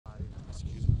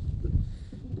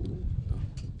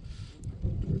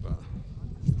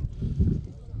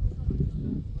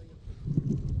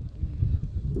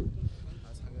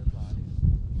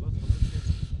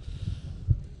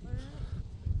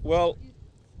Well,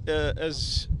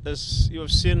 as you have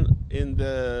seen in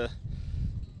at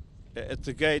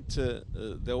the gate,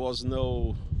 there was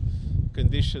no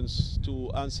conditions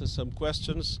to answer some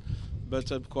questions,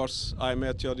 but of course I'm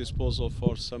at your disposal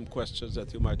for some questions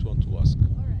that you might want to ask.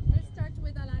 All right, let's start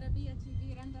with Al-Arabiya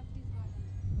TV. Randa, please go ahead.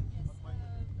 Yes,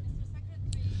 Mr.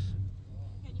 Secretary,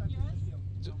 can you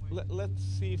hear us? Let's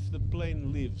see if the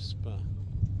plane leaves.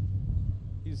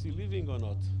 Is he leaving or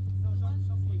not?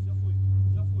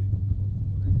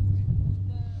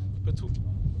 But who?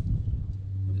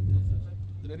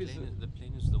 The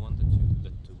plane is the one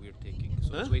that we're taking.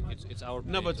 So Huh? wait, it's our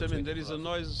plane. No, but so I mean wait there is for a us.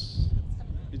 noise.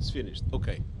 It's finished.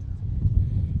 Okay.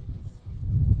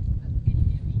 Can you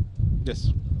hear me? Yes.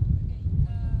 Okay.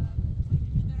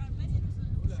 There are many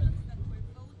resolutions that were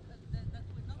that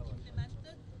were not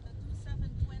implemented. The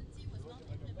 2720 was not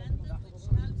implemented, which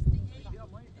helps the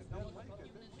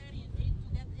humanitarian aid to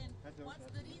get in. What's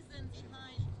the reason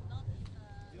behind not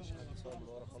it's not resolved?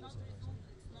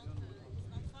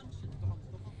 It's not functioning.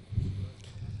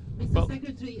 Mr. Well-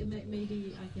 Secretary,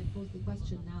 maybe I can pose the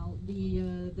question now.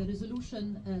 The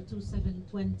resolution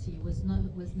 2720 was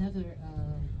never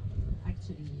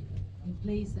actually in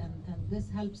place, and this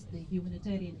helps the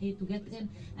humanitarian aid to get in.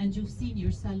 And you've seen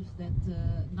yourself that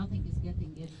nothing is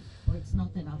getting in, or it's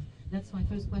not enough. That's my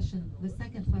first question. The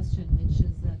second question, which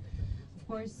is, of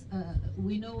course,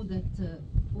 we know that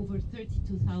over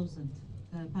 32,000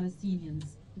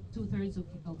 Palestinians, 2/3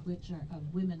 of which are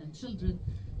women and children,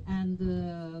 and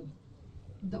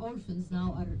the orphans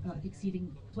now are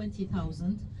exceeding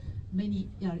 20,000. Many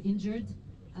are injured.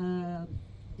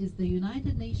 Is the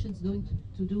United Nations going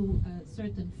to do a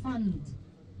certain fund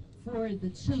for the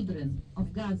children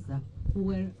of Gaza who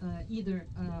were either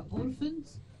orphaned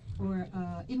or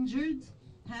injured,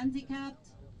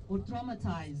 handicapped, or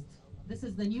traumatized? This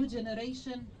is the new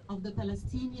generation of the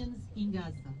Palestinians in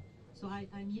Gaza. So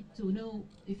I need to know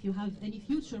if you have any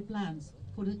future plans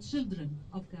for the children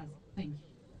of Gaza. Thank you.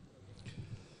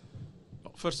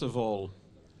 First of all,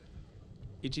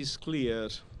 it is clear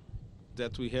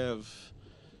that we have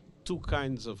two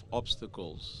kinds of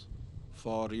obstacles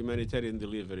for humanitarian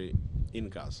delivery in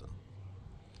Gaza.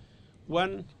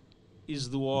 One is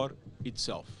the war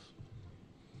itself,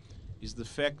 is the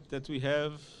fact that we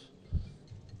have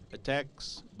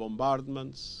attacks,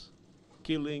 bombardments,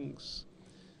 killings,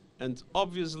 and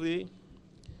obviously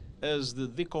as the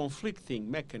deconflicting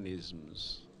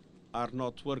mechanisms are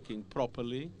not working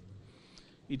properly,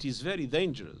 it is very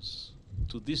dangerous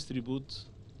to distribute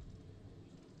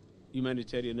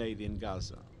humanitarian aid in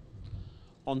Gaza.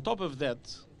 On top of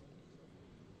that,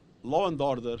 law and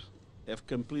order have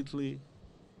completely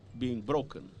been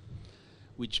broken,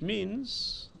 which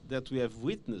means that we have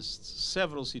witnessed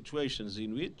several situations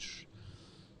in which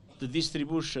the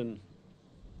distribution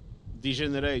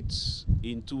degenerates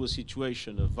into a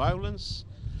situation of violence,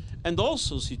 and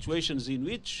also situations in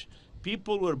which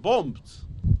people were bombed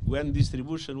when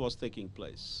distribution was taking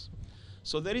place.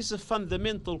 So there is a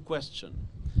fundamental question.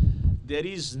 There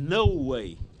is no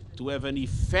way to have an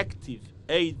effective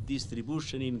aid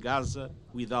distribution in Gaza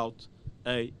without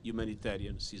a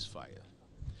humanitarian ceasefire.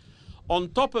 On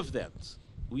top of that,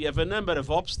 we have a number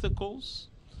of obstacles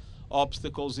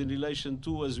in relation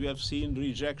to, as we have seen,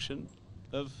 rejection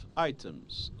of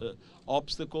items,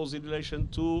 obstacles in relation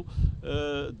to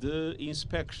the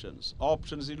inspections,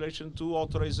 options in relation to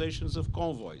authorizations of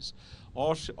convoys,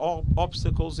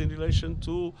 obstacles in relation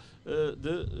to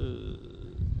the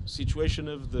situation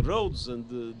of the roads and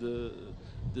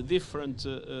the different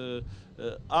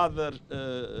other,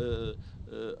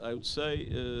 I would say,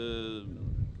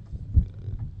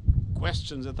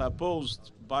 questions that are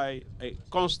posed by a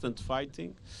constant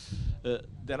fighting.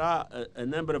 There are a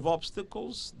number of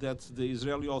obstacles that the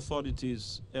Israeli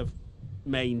authorities have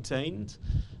maintained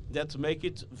that make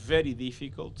it very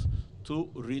difficult to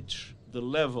reach the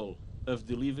level of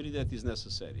delivery that is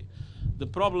necessary. The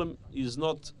problem is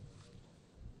not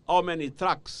how many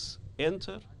trucks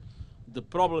enter. The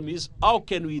problem is how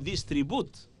can we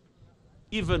distribute,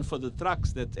 even for the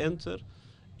trucks that enter,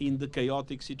 in the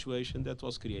chaotic situation that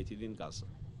was created in Gaza.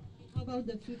 How about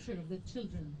the future of the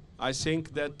children? I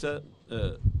think that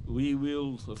we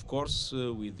will, of course,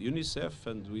 with UNICEF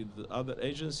and with other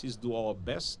agencies, do our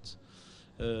best.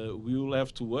 We will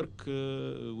have to work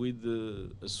with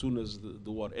as soon as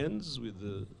the war ends, with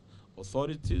the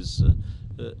authorities,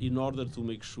 in order to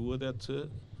make sure that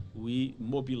we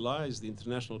mobilize the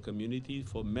international community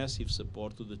for massive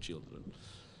support to the children.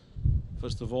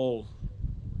 First of all,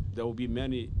 there will be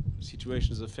many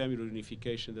situations of family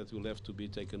reunification that will have to be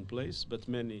taken place, but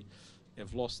many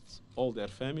have lost all their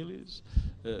families.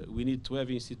 We need to have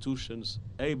institutions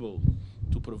able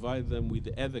to provide them with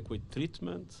adequate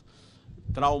treatment.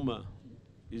 Trauma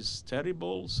is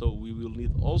terrible, so we will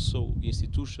need also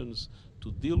institutions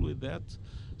to deal with that.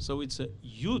 So it's a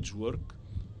huge work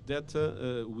that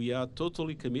we are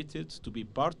totally committed to be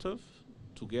part of,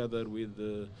 together with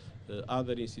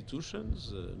other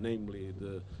institutions, namely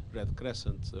the Red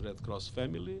Crescent, Red Cross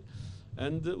family,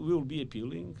 and we will be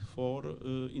appealing for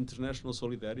international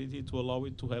solidarity to allow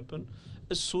it to happen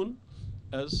as soon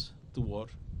as the war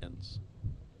ends.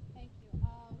 Thank you.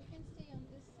 We can stay on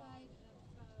this side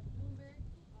of Bloomberg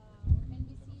or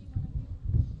NBC, one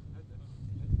of you.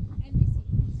 NBC,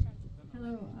 start.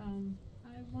 Hello.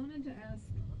 I wanted to ask,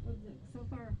 so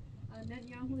far,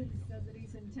 Netanyahu has said that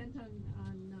he's intent on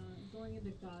going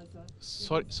into Gaza.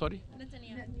 Sorry?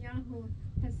 Netanyahu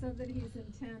has said that he's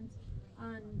intent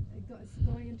on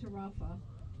going into Rafah,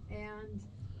 and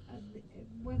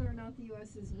whether or not the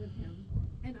U.S. is with him.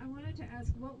 And I wanted to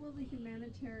ask, what will the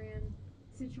humanitarian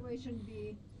situation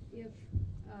be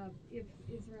if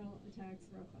Israel attacks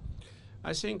Rafah?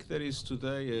 I think there is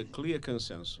today a clear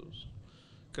consensus.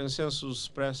 Consensus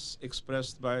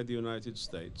expressed by the United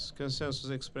States, consensus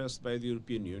expressed by the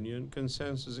European Union,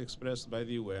 consensus expressed by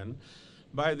the UN,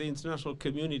 by the international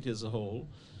community as a whole,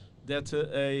 that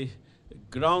a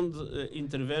ground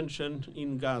intervention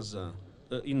in Gaza,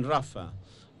 in Rafah,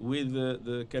 with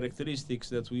the characteristics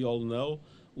that we all know,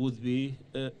 would be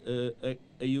a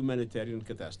humanitarian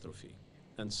catastrophe.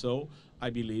 And so I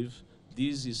believe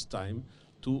this is time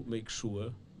to make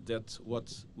sure that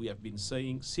what we have been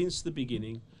saying since the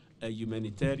beginning, a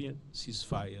humanitarian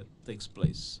ceasefire takes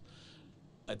place.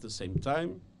 At the same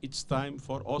time, it's time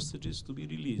for hostages to be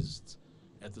released.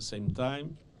 At the same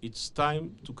time, it's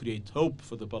time to create hope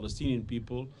for the Palestinian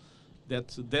people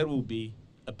that there will be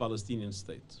a Palestinian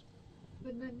state.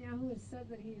 But Netanyahu has said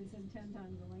that he is intent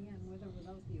on going in, with or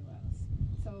without the U.S.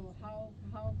 So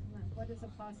what is a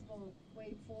possible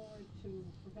way forward to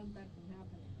prevent that from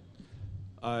happening?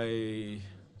 I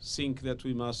think that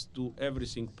we must do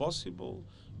everything possible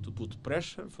to put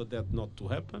pressure for that not to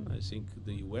happen. I think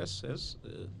the U.S. has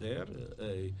there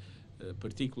a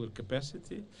particular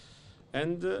capacity.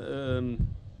 And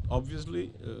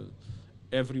obviously,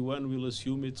 everyone will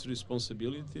assume its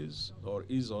responsibilities, or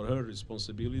his or her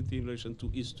responsibility in relation to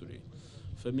history.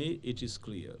 For me, it is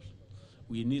clear.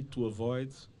 We need to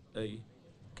avoid a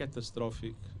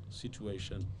catastrophic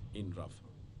situation in Rafah.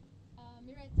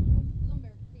 Miret,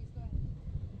 Bloomberg, please go ahead.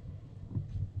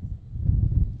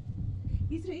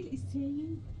 Israel is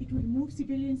saying it will move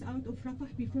civilians out of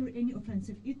Rafah before any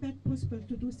offensive. Is that possible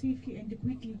to do safely and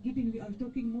quickly, given we are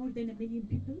talking more than 1 million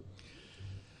people?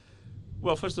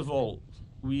 Well, first of all,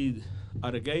 we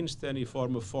are against any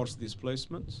form of forced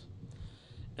displacement.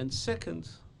 And second,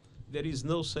 there is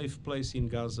no safe place in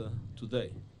Gaza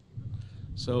today.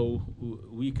 So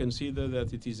we consider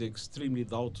that it is extremely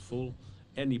doubtful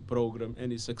any program,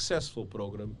 any successful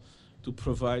program, to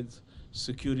provide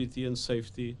security and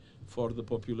safety for the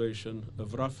population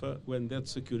of Rafah when that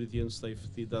security and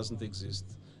safety doesn't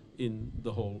exist in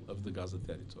the whole of the Gaza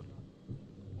territory.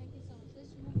 Thank you so much.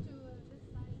 Let's move to this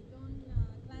side. Don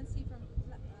Clancy from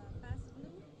Fast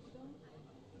Blue. Don.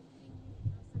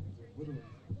 Secretary. Wanted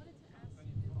to ask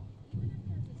you, even if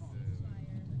there's a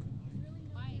ceasefire, really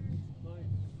no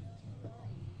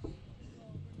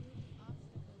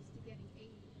obstacles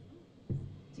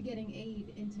to getting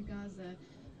aid into Gaza.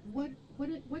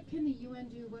 What can the UN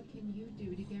do? What can you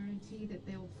do to guarantee that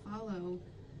they'll follow,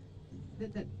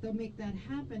 that they'll make that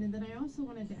happen? And then I also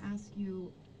wanted to ask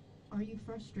you, are you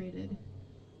frustrated?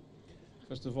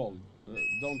 First of all,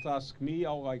 don't ask me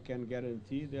how I can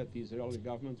guarantee that the Israeli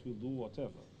government will do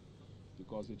whatever,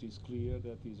 because it is clear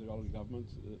that the Israeli government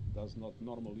does not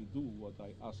normally do what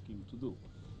I ask him to do.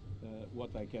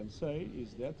 What I can say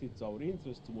is that it's our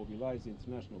interest to mobilize the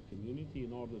international community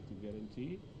in order to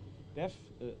guarantee that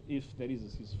if there is a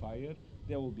ceasefire,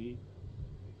 there will be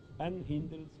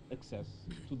unhindered access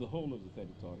to the whole of the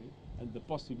territory and the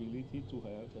possibility to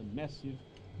have a massive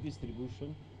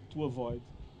distribution to avoid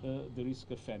the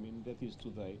risk of famine that is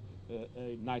today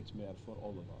a nightmare for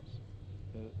all of us.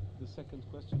 The second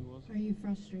question was? Are you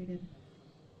frustrated?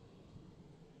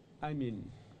 I mean,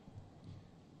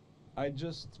 I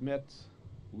just met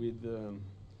with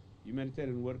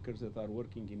humanitarian workers that are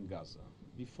working in Gaza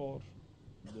before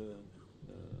the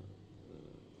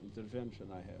intervention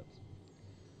I had.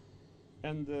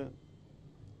 And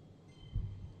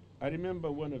I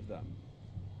remember one of them.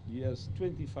 He has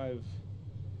 25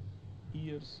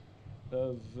 years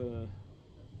of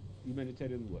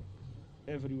humanitarian work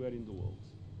everywhere in the world.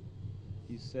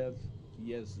 He said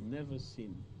he has never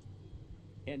seen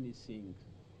anything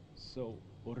so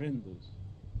horrendous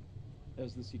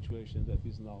as the situation that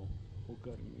is now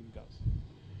occurring in Gaza.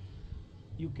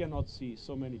 You cannot see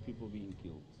so many people being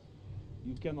killed.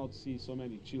 You cannot see so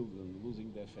many children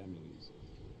losing their families.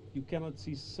 You cannot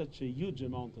see such a huge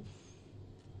amount of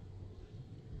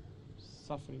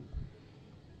suffering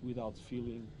without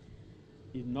feeling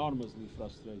enormously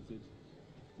frustrated,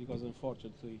 because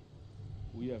unfortunately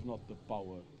we have not the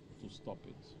power to stop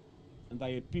it. And I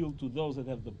appeal to those that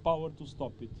have the power to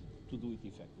stop it to do it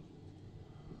effectively.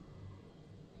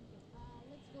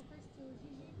 Let's go first to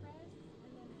Gigi Press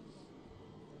and then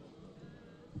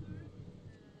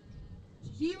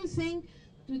Do you think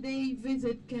today's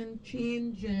visit can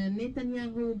change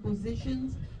Netanyahu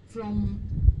positions from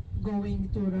going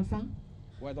to Rafah?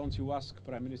 Why don't you ask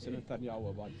Prime Minister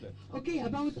Netanyahu about that? Okay,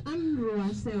 about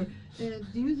UNRWA, sir.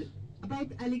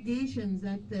 About allegations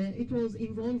that it was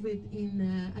involved in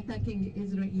attacking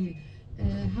Israel.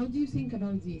 How do you think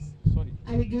about this? Sorry.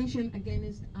 Allegation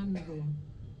against UNRWA.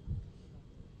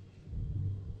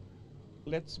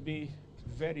 Let's be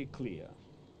very clear.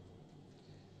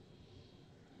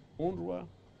 UNRWA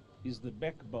is the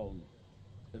backbone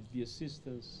of the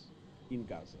assistance in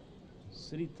Gaza.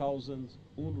 3,000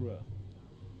 UNRWA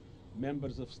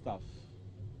members of staff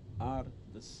are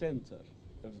the center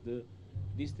of the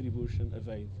distribution of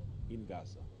aid in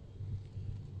Gaza.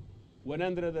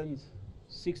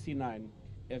 169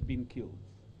 have been killed,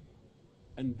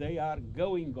 and they are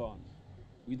going on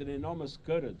with an enormous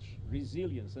courage,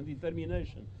 resilience and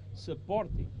determination,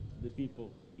 supporting the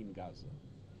people in Gaza.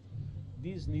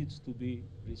 This needs to be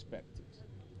respected.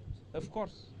 Of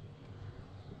course,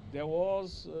 there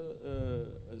was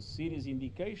a serious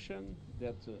indication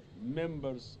that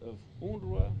members of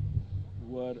UNRWA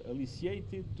were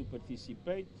initiated to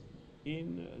participate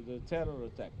in the terror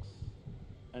attacks.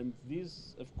 And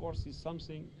this, of course, is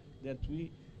something that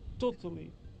we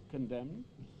totally condemn,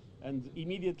 and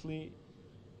immediately,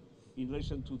 in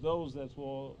relation to those that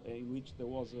were in which there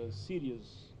was a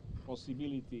serious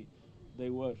possibility, they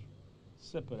were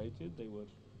separated, they were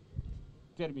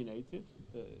terminated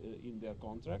in their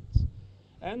contracts,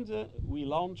 and we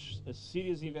launched a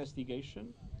serious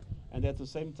investigation. And at the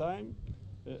same time,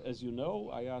 as you know,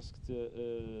 I asked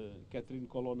Catherine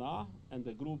Colonna and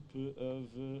a group of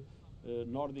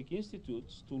Nordic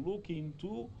institutes to look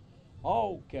into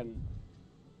how can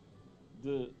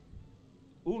the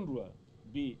UNRWA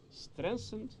be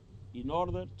strengthened in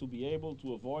order to be able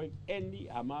to avoid any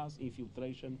Hamas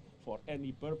infiltration for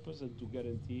any purpose and to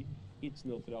guarantee its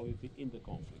neutrality in the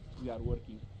conflict. We are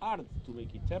working hard to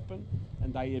make it happen,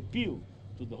 and I appeal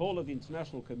to the whole of the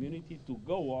international community to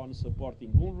go on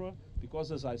supporting UNRWA,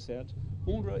 because, as I said,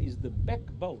 UNRWA is the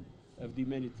backbone of the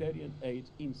humanitarian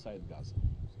aid inside Gaza.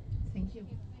 Thank you.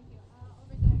 Thank you.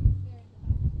 Over there, there in the back.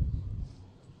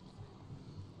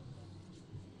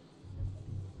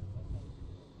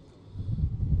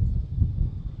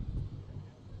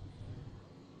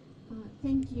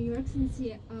 Thank you, Your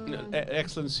Excellency.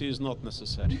 Excellency is not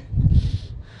necessary.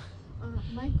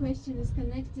 My question is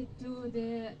connected to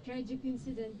the tragic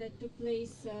incident that took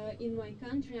place in my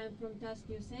country. I'm from Task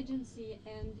News Agency,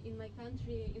 and in my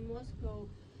country, in Moscow,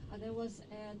 there was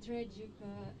a tragic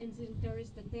incident,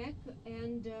 terrorist attack,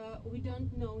 and we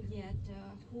don't know yet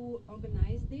who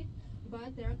organized it,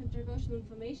 but there are controversial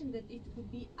information that it could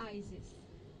be ISIS.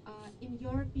 In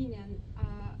your opinion,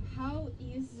 how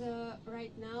is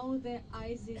right now the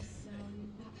ISIS?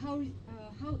 How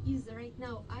is right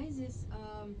now ISIS?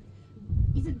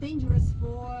 Is it dangerous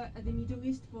for the Middle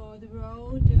East, for the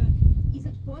world? Is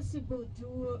it possible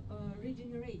to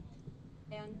regenerate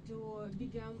and to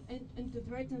become and to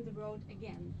threaten the world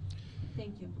again?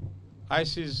 Thank you.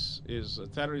 ISIS is a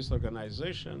terrorist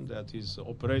organization that is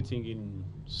operating in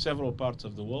several parts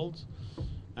of the world,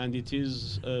 and it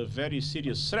is a very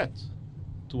serious threat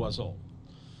to us all.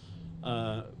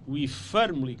 We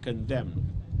firmly condemn,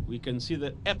 we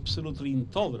consider absolutely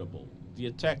intolerable the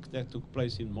attack that took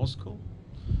place in Moscow,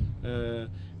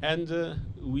 and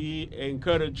we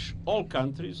encourage all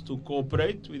countries to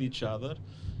cooperate with each other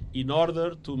in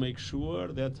order to make sure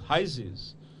that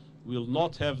ISIS will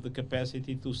not have the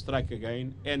capacity to strike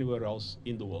again anywhere else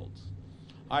in the world.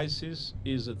 ISIS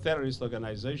is a terrorist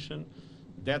organization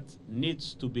that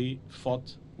needs to be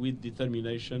fought with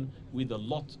determination, with a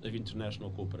lot of international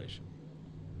cooperation.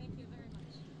 Thank you very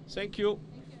much. Thank you.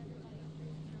 Thank you, everybody.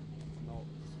 No.